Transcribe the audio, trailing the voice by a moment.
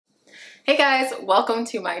Hey guys, welcome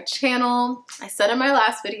to my channel. I said in my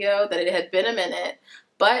last video that it had been a minute,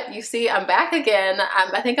 but you see I'm back again.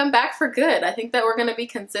 I think I'm back for good. I think that we're gonna be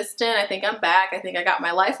consistent. I think I'm back. I think I got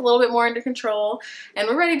my life a little bit more under control and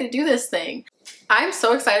we're ready to do this thing. I'm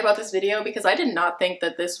so excited about this video because I did not think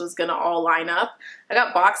that this was gonna all line up. I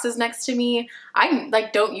got boxes next to me.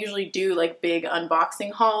 I don't usually do big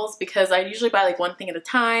unboxing hauls because I usually buy one thing at a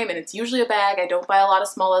time and it's usually a bag. I don't buy a lot of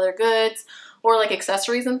small leather goods or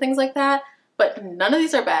accessories and things like that. But none of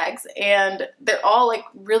these are bags and they're all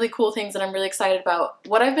really cool things that I'm really excited about.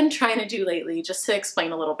 What I've been trying to do lately, just to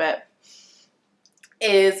explain a little bit,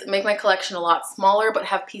 is make my collection a lot smaller but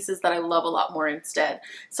have pieces that I love a lot more instead.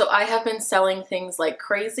 So I have been selling things like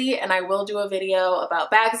crazy, and I will do a video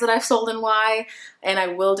about bags that I've sold and why, and I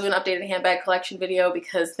will do an updated handbag collection video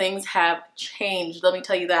because things have changed, let me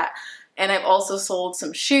tell you that. And I've also sold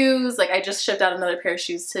some shoes. I just shipped out another pair of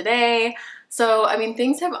shoes today. So, I mean,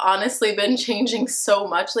 things have honestly been changing so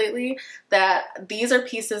much lately that these are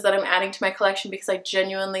pieces that I'm adding to my collection because I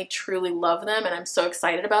genuinely, truly love them and I'm so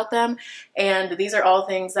excited about them. And these are all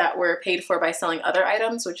things that were paid for by selling other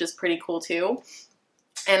items, which is pretty cool too.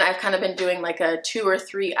 And I've kind of been doing a 2 or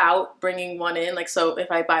 3 out, bringing 1 in. So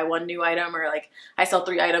if I buy 1 new item, or I sell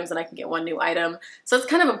 3 items and I can get 1 new item. So it's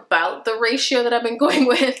kind of about the ratio that I've been going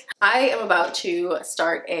with. I am about to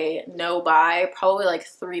start a no buy, probably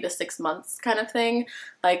 3 to 6 months kind of thing.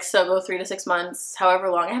 So go 3 to 6 months,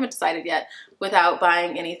 however long, I haven't decided yet, without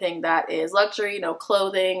buying anything that is luxury, no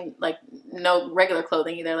clothing, no regular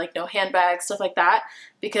clothing either, no handbags, stuff like that,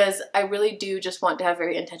 because I really do just want to have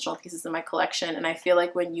very intentional pieces in my collection. And I feel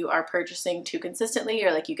like when you are purchasing too consistently,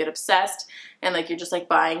 or you get obsessed and you're just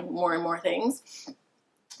buying more and more things,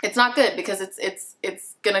 it's not good because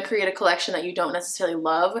it's gonna create a collection that you don't necessarily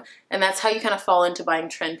love, and that's how you kind of fall into buying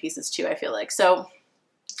trend pieces too, I feel like. So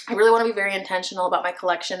I really want to be very intentional about my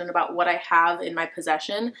collection and about what I have in my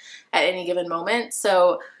possession at any given moment.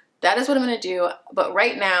 So that is what I'm going to do. But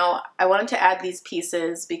right now, I wanted to add these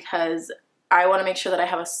pieces because I want to make sure that I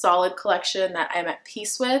have a solid collection that I'm at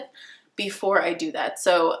peace with before I do that.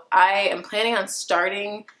 So I am planning on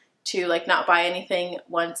starting to not buy anything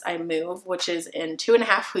once I move, which is in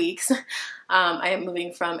 2.5 weeks. I am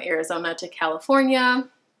moving from Arizona to California.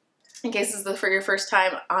 In case this is for your first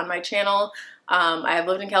time on my channel, I have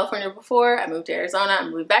lived in California before. I moved to Arizona. I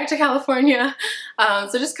moved back to California.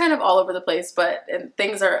 So just kind of all over the place, and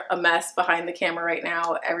things are a mess behind the camera right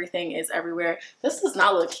now. Everything is everywhere. This does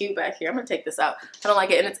not look cute back here. I'm gonna take this out. I don't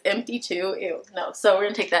like it, and it's empty too. Ew, no. So we're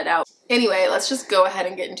gonna take that out. Anyway, let's just go ahead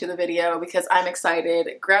and get into the video because I'm excited.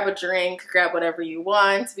 Grab a drink, grab whatever you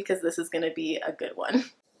want because this is gonna be a good one.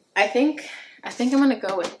 I think I'm gonna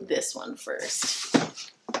go with this one first.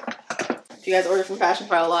 If you guys order from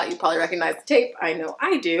Fashionphile a lot, you probably recognize the tape. I know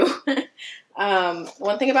I do.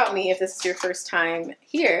 One thing about me, if this is your first time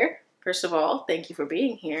here, first of all, thank you for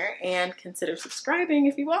being here, and consider subscribing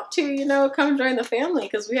if you want to, come join the family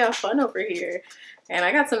because we have fun over here. And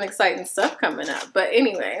I got some exciting stuff coming up. But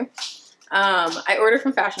anyway, I order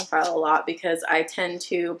from Fashionphile a lot because I tend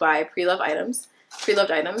to buy pre-loved items,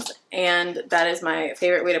 and that is my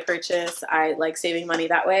favorite way to purchase. I like saving money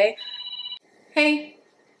that way. Hey.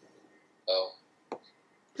 Oh.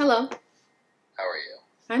 Hello. How are you?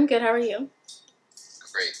 I'm good. How are you?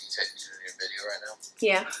 Great. You said you're doing your video right now?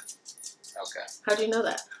 Yeah. Okay. How'd you know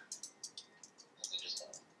that? I just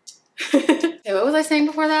know. Okay, what was I saying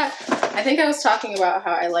before that? I think I was talking about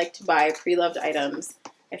how I like to buy pre-loved items.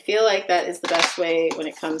 I feel like that is the best way when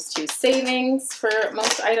it comes to savings for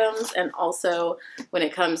most items, and also when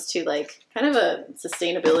it comes to kind of a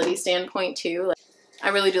sustainability standpoint too. I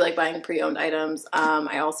really do like buying pre-owned items.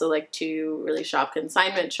 I also like to really shop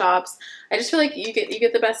consignment shops. I just feel like you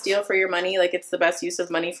get the best deal for your money. It's the best use of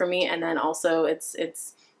money for me, and then also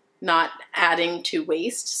it's not adding to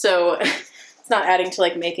waste. So it's not adding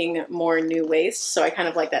to making more new waste. So I kind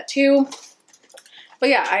of like that too. But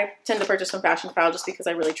yeah, I tend to purchase from Fashionphile just because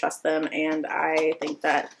I really trust them, and I think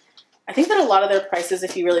that a lot of their prices,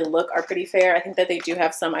 if you really look, are pretty fair. I think that they do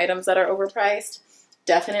have some items that are overpriced.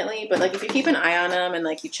 Definitely, but if you keep an eye on them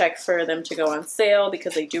and you check for them to go on sale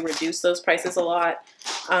because they do reduce those prices a lot,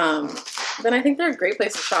 then I think they're a great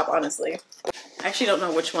place to shop, honestly. I actually don't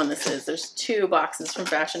know which one this is. There's 2 boxes from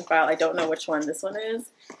Fashionphile. I don't know which one this one is.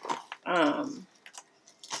 Oh,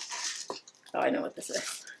 I know what this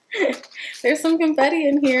is. There's some confetti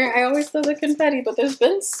in here. I always throw the confetti, but there's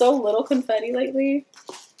been so little confetti lately.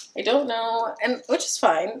 I don't know, and which is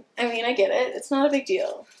fine. I mean, I get it. It's not a big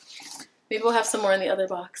deal. Maybe we'll have some more in the other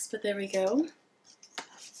box, but there we go.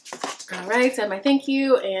 All right, and my thank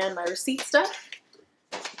you and my receipt stuff.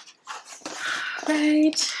 All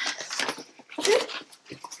right.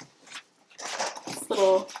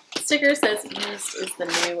 little sticker says used is the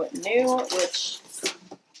new, which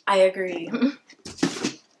I agree.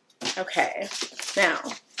 Okay, now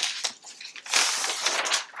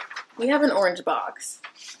we have an orange box.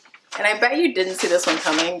 And I bet you didn't see this one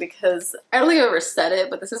coming because I don't think I ever said it,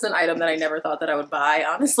 but this is an item that I never thought that I would buy,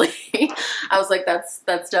 honestly. I was like,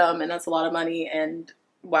 that's dumb and that's a lot of money and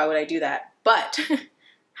why would I do that? But,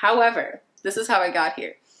 however, this is how I got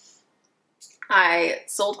here. I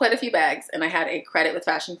sold quite a few bags and I had a credit with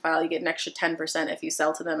Fashionphile. You get an extra 10% if you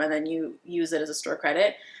sell to them and then you use it as a store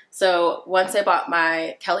credit. So once I bought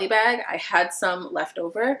my Kelly bag, I had some left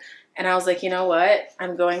over and I was like, you know what?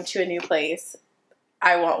 I'm going to a new place.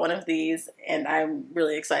 I want one of these and I'm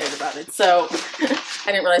really excited about it. So I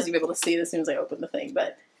didn't realize you'd be able to see it as soon as I opened the thing,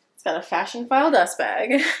 but it's got a Fashionphile dust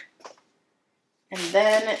bag. And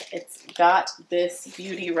then it's got this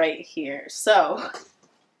beauty right here. So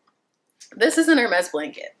this is an Hermes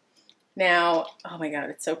blanket. Now, oh my God,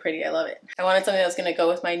 it's so pretty. I love it. I wanted something that was gonna go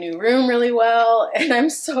with my new room really well. And I'm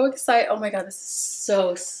so excited. Oh my God, this is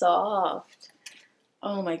so soft.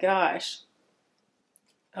 Oh my gosh.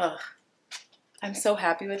 Ugh. I'm so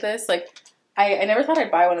happy with this. Like, I never thought I'd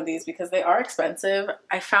buy one of these because they are expensive.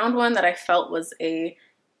 I found one that I felt was a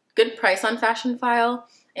good price on Fashionphile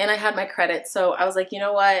and I had my credit. So I was like, you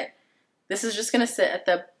know what? This is just gonna sit at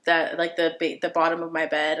the bottom of my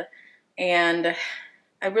bed. And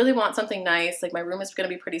I really want something nice. Like my room is gonna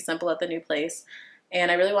be pretty simple at the new place. And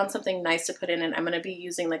I really want something nice to put in, and I'm gonna be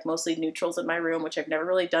using like mostly neutrals in my room, which I've never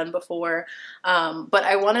really done before. But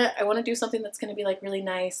I wanna do something that's gonna be like really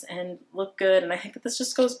nice and look good. And I think that this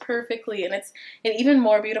just goes perfectly. And it's an even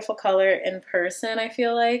more beautiful color in person, I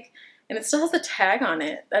feel like. And it still has the tag on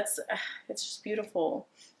it. It's just beautiful.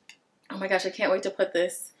 Oh my gosh, I can't wait to put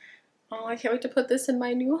this. Oh, I can't wait to put this in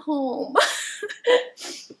my new home.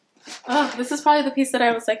 Oh, this is probably the piece that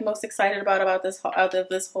I was like most excited about this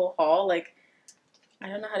whole haul. Like, I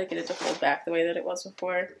don't know how to get it to fold back the way that it was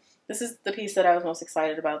before. This is the piece that I was most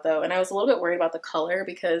excited about though. And I was a little bit worried about the color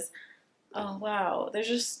because, oh wow, there's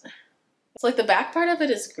just, it's like the back part of it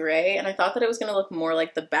is gray. And I thought that it was going to look more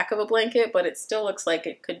like the back of a blanket, but it still looks like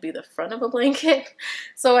it could be the front of a blanket.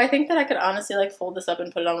 So I think that I could honestly like fold this up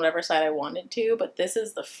and put it on whatever side I wanted to, but this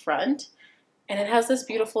is the front and it has this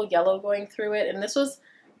beautiful yellow going through it. And this was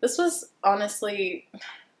honestly,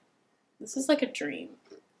 this is like a dream.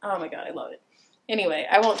 Oh my God, I love it. Anyway,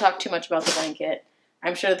 I won't talk too much about the blanket.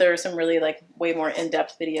 I'm sure there are some really like way more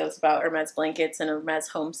in-depth videos about Hermes blankets and Hermes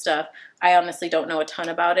home stuff. I honestly don't know a ton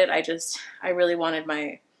about it. I really wanted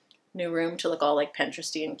my new room to look all like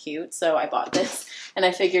Pinteresty and cute. So I bought this and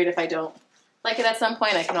I figured if I don't like it at some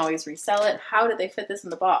point, I can always resell it. How did they fit this in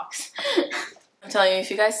the box? I'm telling you,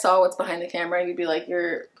 if you guys saw what's behind the camera, you'd be like,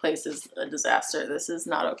 your place is a disaster. This is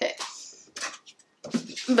not okay.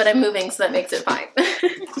 But I'm moving, so that makes it fine.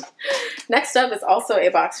 Next up is also a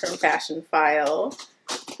box from Fashionphile.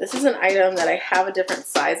 This is an item that I have a different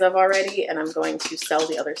size of already, and I'm going to sell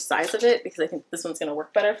the other size of it because I think this one's going to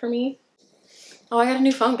work better for me. Oh, I got a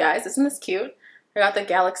new phone, guys. Isn't this cute? I got the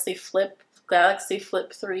Galaxy Flip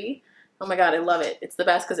 3. Oh my God, I love it. It's the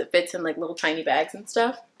best because it fits in like little tiny bags and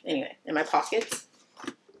stuff. Anyway, in my pockets.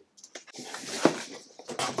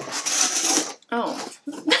 Oh.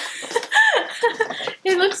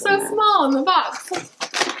 It looks so small in the box.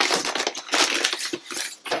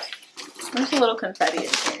 There's a little confetti in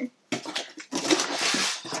here.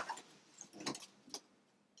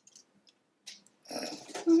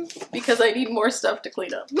 Because I need more stuff to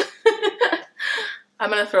clean up. I'm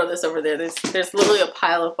gonna throw this over there. There's literally a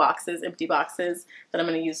pile of boxes, empty boxes, that I'm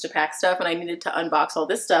gonna use to pack stuff, and I needed to unbox all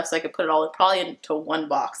this stuff so I could put it all probably into one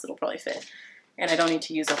box. It'll probably fit. And I don't need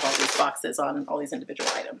to use up all these boxes on all these individual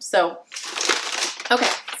items. So, okay,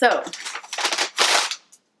 so,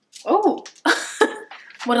 oh,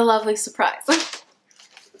 what a lovely surprise.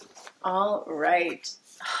 All right.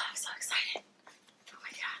 Oh, I'm so excited. Oh my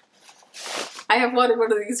God. I have wanted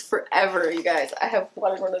one of these forever, you guys. I have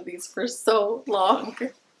wanted one of these for so long.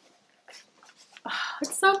 Oh,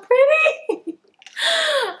 it's so pretty.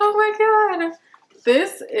 Oh my God.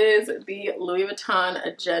 This is the Louis Vuitton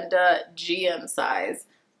Agenda GM size.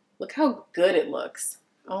 Look how good it looks.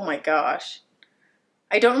 Oh my gosh.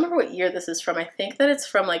 I don't remember what year this is from. I think that it's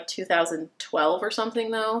from like 2012 or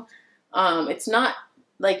something though. It's not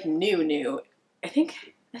like new. I think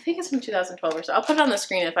it's from 2012 or so. I'll put it on the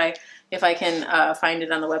screen if I can find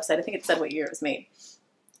it on the website. I think it said what year it was made.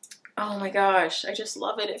 Oh my gosh, I just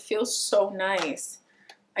love it. It feels so nice.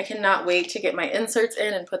 I cannot wait to get my inserts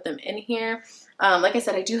in and put them in here. Like I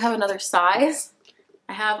said, I do have another size.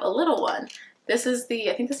 I have a little one. This is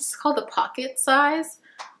I think this is called the pocket size.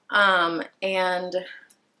 And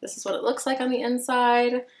This is what it looks like on the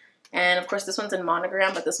inside. And of course this one's in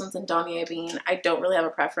monogram, but this one's in Damier Ebene. I don't really have a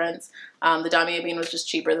preference. The Damier Ebene was just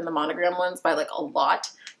cheaper than the monogram ones by like a lot,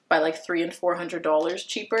 by like $300 and $400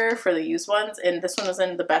 cheaper for the used ones. And this one was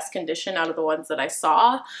in the best condition out of the ones that I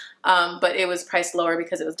saw, but it was priced lower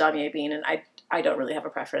because it was Damier Ebene, and I don't really have a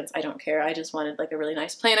preference. I don't care. I just wanted like a really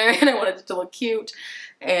nice planner and I wanted it to look cute.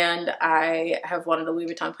 And I have wanted a Louis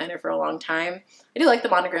Vuitton planner for a long time. I do like the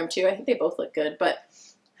monogram too. I think they both look good, but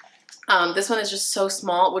this one is just so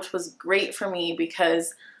small, which was great for me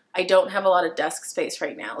because I don't have a lot of desk space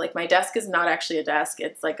right now. Like my desk is not actually a desk.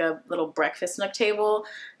 It's like a little breakfast nook table.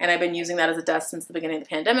 And I've been using that as a desk since the beginning of the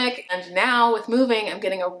pandemic. And now with moving, I'm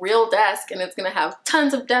getting a real desk and it's gonna have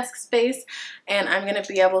tons of desk space. And I'm gonna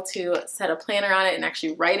be able to set a planner on it and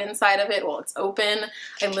actually write inside of it while it's open.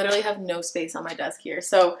 I literally have no space on my desk here.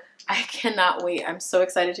 So I cannot wait. I'm so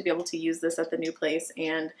excited to be able to use this at the new place,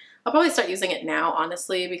 and I'll probably start using it now,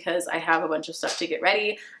 honestly, because I have a bunch of stuff to get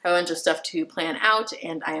ready. I have a bunch of stuff to plan out,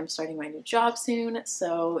 and I am starting my new job soon.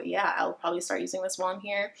 So yeah, I'll probably start using this while I'm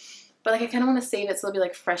here. But like I kind of want to save it so it'll be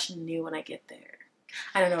like fresh and new when I get there.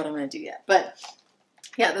 I don't know what I'm going to do yet, but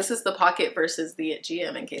yeah, this is the Pocket versus the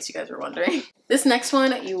GM, in case you guys were wondering. This next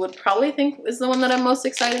one you would probably think is the one that I'm most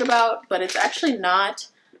excited about, but it's actually not.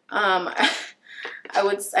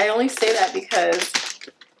 I only say that because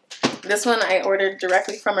this one I ordered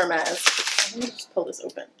directly from Hermes. Let me just pull this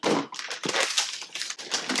open.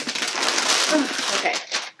 Okay.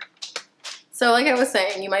 So like I was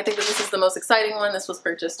saying, you might think that this is the most exciting one. This was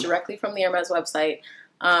purchased directly from the Hermes website.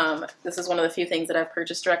 This is one of the few things that I've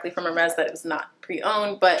purchased directly from Hermes that was not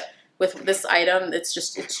pre-owned, but with this item, it's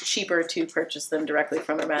cheaper to purchase them directly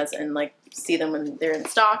from Hermes and like see them when they're in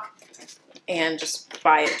stock and just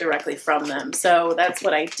buy it directly from them. So that's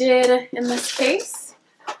what I did in this case.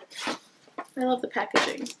 I love the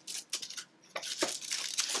packaging.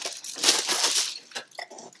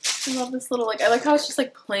 I love this little, like, I like how it's just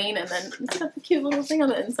like plain and then it's got the cute little thing on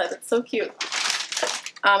the inside. That's so cute.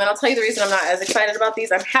 And I'll tell you the reason I'm not as excited about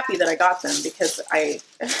these. I'm happy that I got them because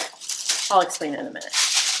I'll explain it in a minute.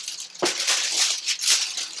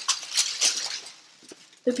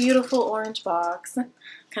 The beautiful orange box. I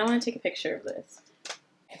kind of want to take a picture of this.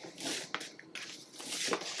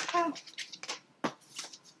 Oh.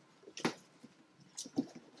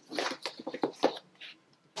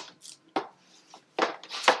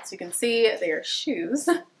 So you can see they are shoes.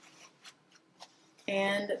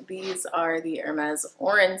 And these are the Hermes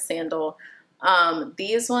orange sandal.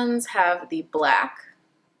 These ones have the black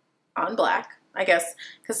on black, I guess,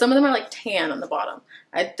 because some of them are like tan on the bottom.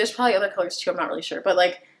 There's probably other colors too, I'm not really sure. But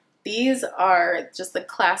like these are just the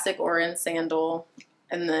classic orange sandal,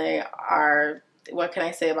 and they are, what can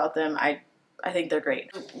I say about them? I think they're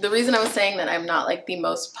great. The reason I was saying that I'm not like the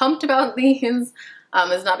most pumped about these is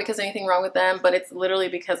not because there's anything wrong with them, but it's literally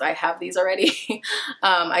because I have these already.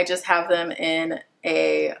 I just have them in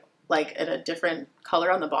a different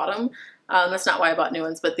color on the bottom. That's not why I bought new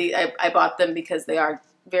ones, but I bought them because they are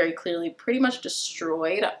very clearly pretty much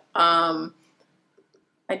destroyed. I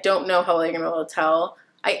don't know how they're gonna be able to tell.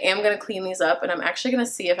 I am gonna clean these up, and I'm actually gonna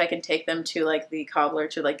see if I can take them to like the cobbler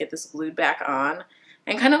to like get this glued back on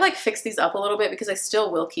and kind of like fix these up a little bit, because I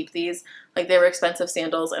still will keep these. Like they were expensive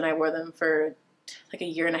sandals and I wore them for like a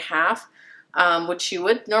year and a half, which you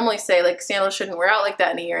would normally say like sandals shouldn't wear out like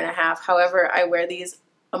that in a year and a half. However, I wear these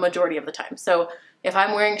a majority of the time. So if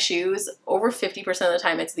I'm wearing shoes, over 50% of the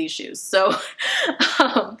time it's these shoes. So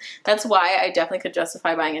that's why I definitely could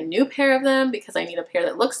justify buying a new pair of them, because I need a pair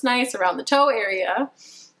that looks nice around the toe area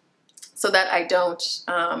so that I don't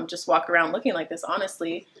just walk around looking like this,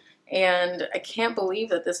 honestly. And I can't believe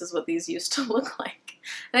that this is what these used to look like.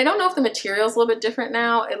 And I don't know if the material is a little bit different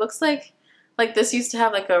now. It looks like this used to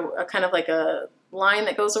have like a kind of like a line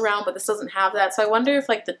that goes around, but this doesn't have that. So I wonder if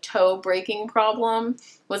like the toe breaking problem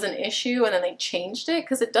was an issue and then they changed it,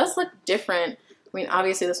 because it does look different. I mean,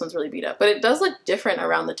 obviously this one's really beat up, but it does look different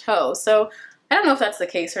around the toe. So I don't know if that's the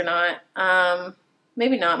case or not.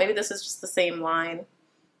 Maybe not. Maybe this is just the same line.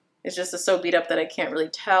 It's just so beat up that I can't really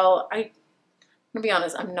tell. I'm gonna be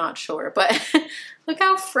honest, I'm not sure, but look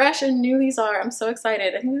how fresh and new these are. I'm so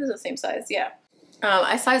excited. I think these are the same size. Yeah.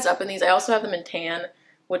 I sized up in these. I also have them in tan,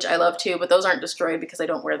 which I love too, but those aren't destroyed because I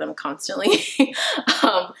don't wear them constantly.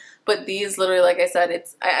 But these literally, like I said,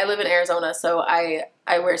 I live in Arizona, so I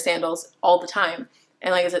wear sandals all the time.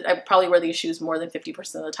 And like I said, I probably wear these shoes more than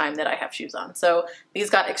 50% of the time that I have shoes on. So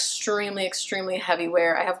these got extremely, extremely heavy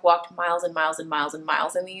wear. I have walked miles and miles and miles and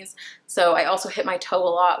miles in these. So I also hit my toe a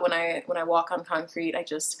lot when I walk on concrete.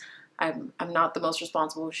 I'm not the most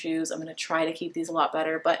responsible with shoes. I'm gonna try to keep these a lot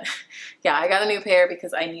better, but yeah, I got a new pair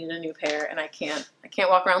because I need a new pair, and I can't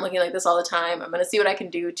walk around looking like this all the time. I'm gonna see what I can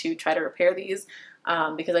do to try to repair these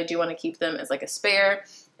because I do want to keep them as like a spare,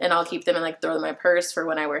 and I'll keep them and like throw them in my purse for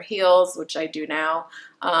when I wear heels, which I do now.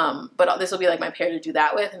 But this will be like my pair to do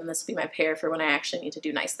that with, and this will be my pair for when I actually need to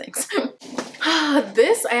do nice things.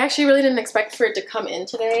 This, I actually really didn't expect for it to come in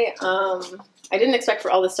today. I didn't expect for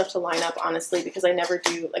all this stuff to line up, honestly, because I never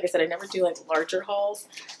do, like I said, I never do like larger hauls.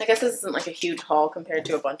 I guess this isn't like a huge haul compared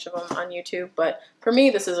to a bunch of them on YouTube, but for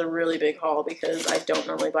me, this is a really big haul because I don't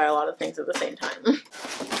normally buy a lot of things at the same time.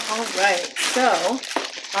 All right, so,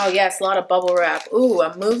 oh yes, a lot of bubble wrap. Ooh,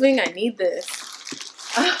 I'm moving, I need this.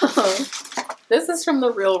 This is from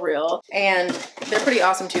TheRealReal, and they're pretty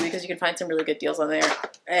awesome too because you can find some really good deals on there.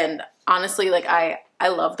 And honestly, like I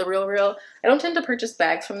love TheRealReal. I don't tend to purchase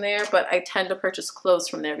bags from there, but I tend to purchase clothes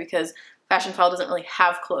from there because Fashionphile doesn't really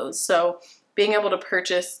have clothes. So being able to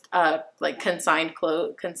purchase like consigned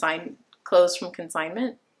clothes from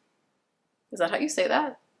consignment, is that how you say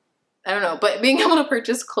that? I don't know, but being able to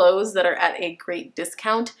purchase clothes that are at a great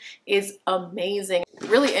discount is amazing.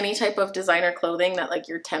 Really any type of designer clothing that like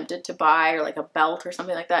you're tempted to buy, or like a belt or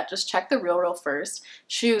something like that, just check TheRealReal first.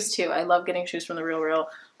 Shoes too. I love getting shoes from TheRealReal.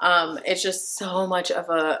 It's just so much of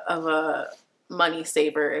a money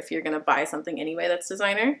saver if you're gonna buy something anyway that's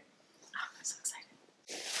designer. Oh, I'm so excited.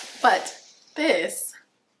 But this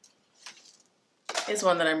is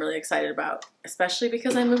one that I'm really excited about, especially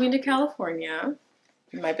because I'm moving to California.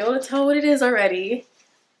 You might be able to tell what it is already.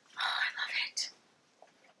 Oh, I love it.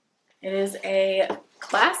 It is a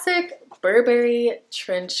classic Burberry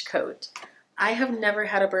trench coat. I have never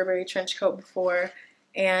had a Burberry trench coat before,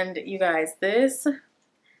 and you guys, this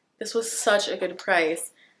was such a good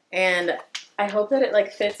price, and I hope that it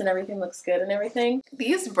like fits and everything looks good and everything.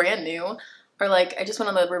 These brand new are like, I just went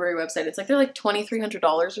on the Burberry website. It's like they're like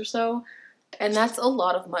 $2,300 or so, and that's a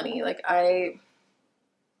lot of money. Like I'm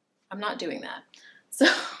not doing that.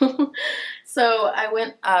 So I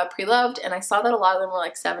went pre-loved, and I saw that a lot of them were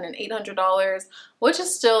like $700 and $800, which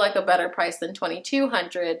is still like a better price than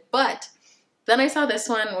 $2,200. But then I saw this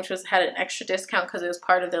one, which had an extra discount because it was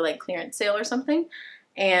part of their like clearance sale or something,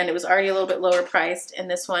 and it was already a little bit lower priced. And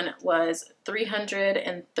this one was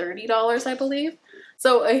 $330, I believe.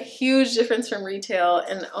 So a huge difference from retail,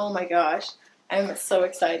 and oh my gosh, I'm so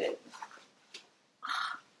excited.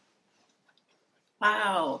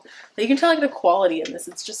 Wow, you can tell like the quality in this.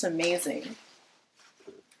 It's just amazing.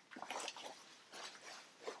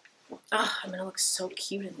 Oh, I'm gonna look so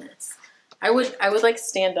cute in this. I would like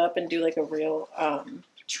stand up and do like a real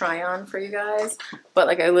try on for you guys, but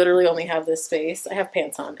like I literally only have this space. I have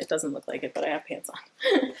pants on. It doesn't look like it, but I have pants on.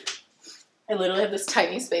 I literally have this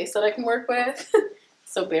tiny space that I can work with,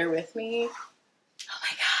 so bear with me. Oh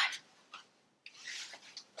my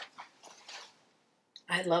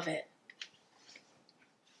God, I love it.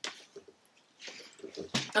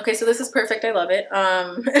 Okay, so this is perfect. I love it.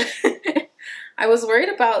 I was worried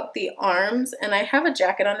about the arms, and I have a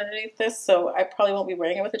jacket underneath this, so I probably won't be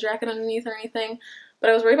wearing it with a jacket underneath or anything. But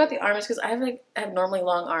I was worried about the arms because I have normally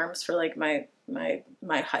long arms for like my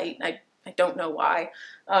height. I don't know why.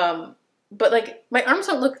 But like my arms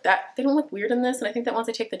don't look they don't look weird in this, and I think that once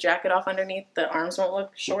I take the jacket off underneath, the arms won't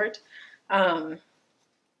look short.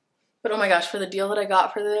 But oh my gosh, for the deal that I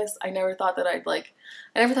got for this, I never thought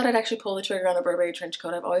I'd actually pull the trigger on a Burberry trench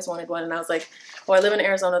coat. I've always wanted one, and I was like, oh, I live in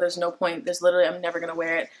Arizona, there's no point. I'm never gonna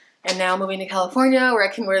wear it. And now moving to California, where I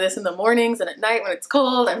can wear this in the mornings and at night when it's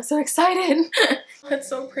cold, I'm so excited. It's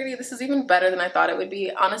so pretty. This is even better than I thought it would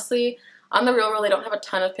be. Honestly, on TheRealReal, they don't have a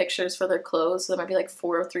ton of pictures for their clothes, so there might be like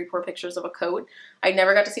 4 pictures of a coat. I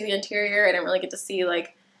never got to see the interior. I didn't really get to see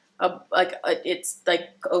like it's like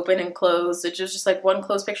open and closed. It's just like one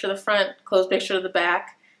closed picture of the front, closed picture of the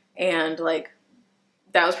back, and like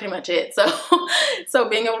that was pretty much it. So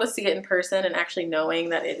being able to see it in person and actually knowing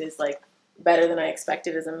that it is like better than I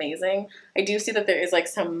expected is amazing. I do see that there is like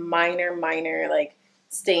some minor like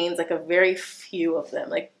stains, like a very few of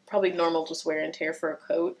them, like probably normal just wear and tear for a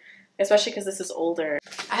coat, especially because this is older.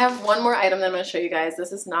 I have one more item that I'm going to show you guys.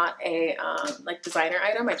 This is not a like designer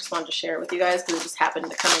item. I just wanted to share it with you guys because it just happened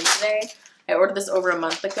to come in today. I ordered this over a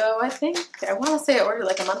month ago, I think. I want to say I ordered it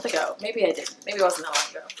like a month ago. Maybe I didn't. Maybe it wasn't that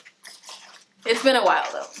long ago. It's been a while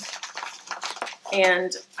though.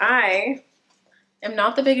 And I am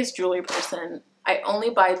not the biggest jewelry person. I only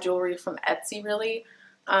buy jewelry from Etsy really.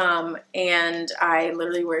 And I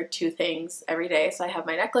literally wear 2 things every day. So I have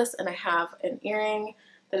my necklace and I have an earring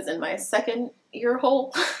that is in my second ear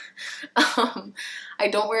hole. I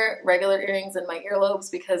don't wear regular earrings in my earlobes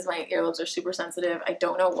because my earlobes are super sensitive. I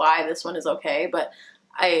don't know why this one is okay, but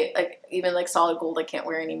I like even like solid gold I can't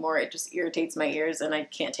wear anymore. It just irritates my ears and I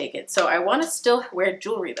can't take it. So I want to still wear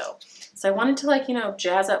jewelry though. So I wanted to like, you know,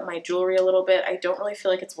 jazz up my jewelry a little bit. I don't really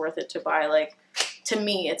feel like it's worth it to buy like, to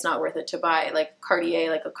me it's not worth it to buy like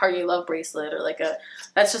Cartier, like a Cartier Love bracelet or like a,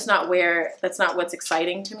 that's just not where, that's not what's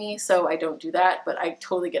exciting to me. So I don't do that, but I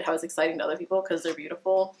totally get how it's exciting to other people because they're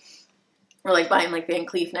beautiful. Or like buying like Van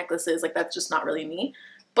Cleef necklaces, like that's just not really me.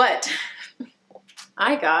 But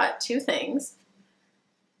I got two things.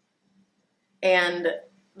 And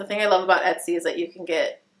the thing I love about Etsy is that you can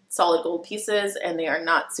get solid gold pieces and they are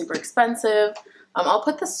not super expensive. I'll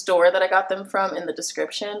put the store that I got them from in the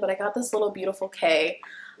description, but I got this little beautiful K.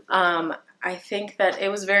 I think that it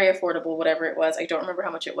was very affordable, whatever it was. I don't remember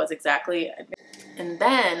how much it was exactly. And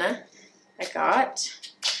then I thought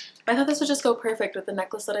this would just go perfect with the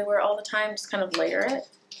necklace that I wear all the time, just kind of layer it.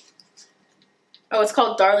 Oh, it's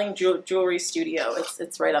called Darling Jewelry Studio.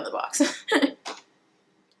 It's right on the box.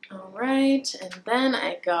 All right, and then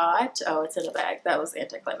I got, oh, it's in a bag. That was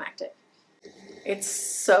anticlimactic. It's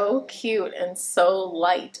so cute and so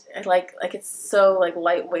light. I like it's so like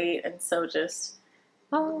lightweight and so just,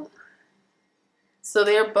 oh. So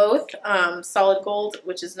they're both solid gold,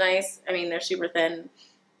 which is nice. I mean, they're super thin,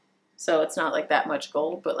 so it's not like that much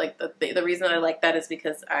gold. But like the reason I like that is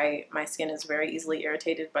because my skin is very easily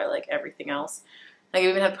irritated by like everything else. Like I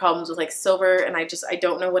even have problems with like silver, and I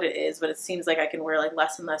don't know what it is, but it seems like I can wear like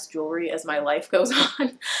less and less jewelry as my life goes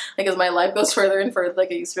on. Like as my life goes further and further, like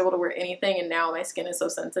I used to be able to wear anything, and now my skin is so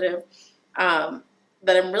sensitive. That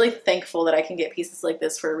I'm really thankful that I can get pieces like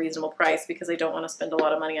this for a reasonable price because I don't want to spend a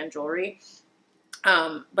lot of money on jewelry.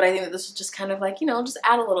 But I think that this is just kind of like, you know, just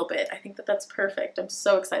add a little bit. I think that that's perfect. I'm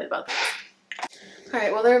so excited about this. All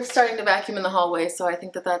right, well, they're starting to vacuum in the hallway, so I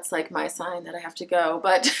think that that's like my sign that I have to go.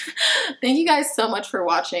 But thank you guys so much for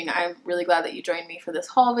watching. I'm really glad that you joined me for this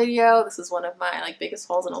haul video. This is one of my like biggest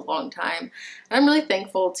hauls in a long time. And I'm really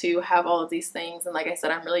thankful to have all of these things. And like I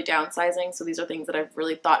said, I'm really downsizing. So these are things that I've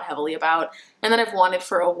really thought heavily about and that I've wanted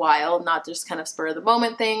for a while, not just kind of spur of the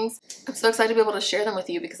moment things. I'm so excited to be able to share them with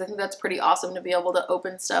you because I think that's pretty awesome to be able to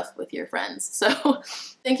open stuff with your friends. So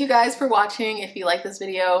thank you guys for watching. If you like this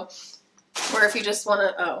video, or if you just want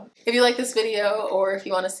to, if you like this video or if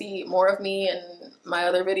you want to see more of me and my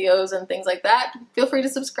other videos and things like that, feel free to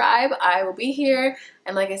subscribe. I will be here.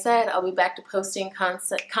 And like I said, I'll be back to posting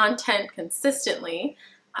content consistently.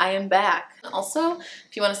 I am back. Also,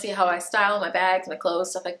 if you want to see how I style my bags, my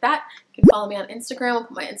clothes, stuff like that, you can follow me on Instagram. I'll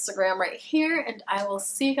put my Instagram right here, and I will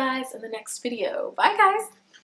see you guys in the next video. Bye, guys.